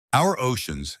Our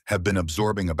oceans have been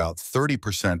absorbing about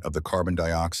 30% of the carbon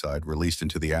dioxide released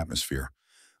into the atmosphere,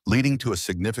 leading to a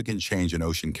significant change in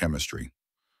ocean chemistry.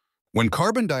 When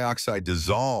carbon dioxide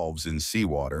dissolves in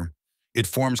seawater, it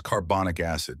forms carbonic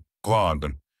acid,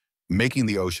 making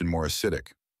the ocean more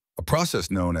acidic, a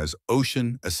process known as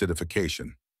ocean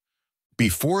acidification.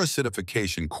 Before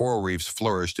acidification, coral reefs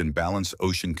flourished in balanced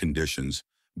ocean conditions,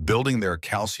 building their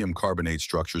calcium carbonate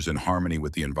structures in harmony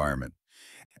with the environment.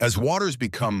 As waters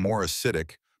become more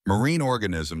acidic, marine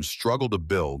organisms struggle to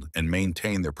build and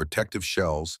maintain their protective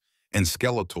shells and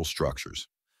skeletal structures.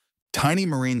 Tiny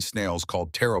marine snails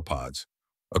called pteropods,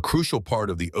 a crucial part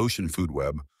of the ocean food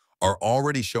web, are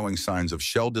already showing signs of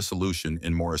shell dissolution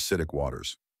in more acidic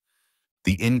waters.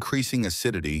 The increasing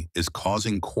acidity is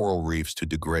causing coral reefs to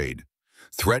degrade,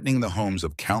 threatening the homes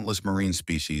of countless marine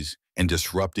species and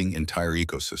disrupting entire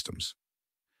ecosystems.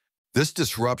 This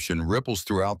disruption ripples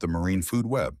throughout the marine food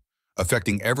web,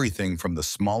 affecting everything from the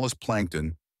smallest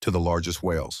plankton to the largest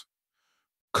whales.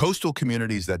 Coastal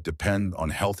communities that depend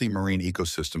on healthy marine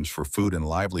ecosystems for food and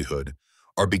livelihood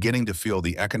are beginning to feel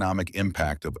the economic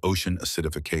impact of ocean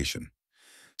acidification.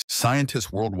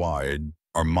 Scientists worldwide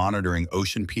are monitoring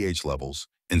ocean pH levels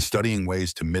and studying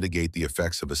ways to mitigate the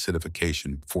effects of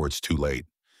acidification before it's too late.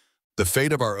 The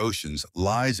fate of our oceans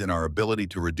lies in our ability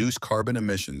to reduce carbon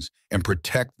emissions and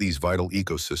protect these vital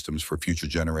ecosystems for future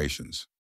generations.